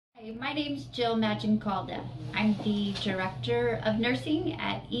Hi, my name's Jill Magincalda. I'm the Director of Nursing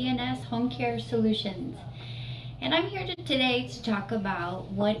at ENS Home Care Solutions. And I'm here today to talk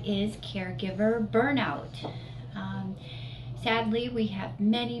about what is caregiver burnout. Um, Sadly, we have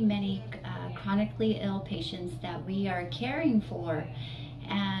many chronically ill patients that we are caring for.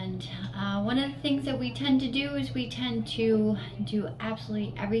 And one of the things that we tend to do is we tend to do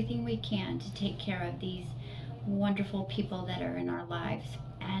absolutely everything we can to take care of these wonderful people that are in our lives.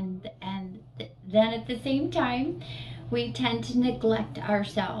 Then at the same time, we tend to neglect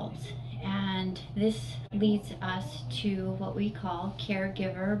ourselves. And this leads us to what we call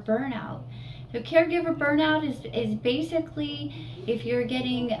caregiver burnout. So caregiver burnout is basically if you're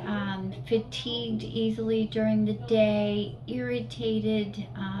getting fatigued easily during the day, irritated,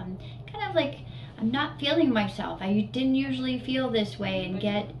 kind of like I'm not feeling myself. I didn't usually feel this way and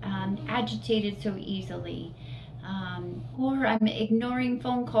get agitated so easily. Or I'm ignoring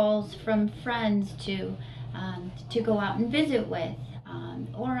phone calls from friends to go out and visit with.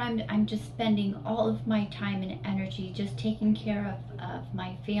 Or I'm just spending all of my time and energy just taking care of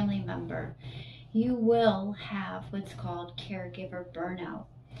my family member. You will have what's called caregiver burnout.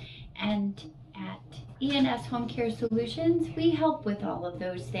 And at ENS Home Care Solutions, we help with all of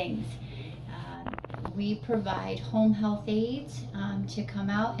those things. We provide home health aides to come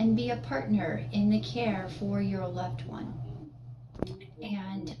out and be a partner in the care for your loved one.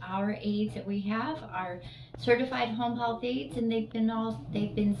 And our aides that we have are certified home health aides, and they've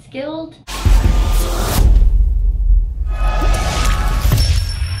been skilled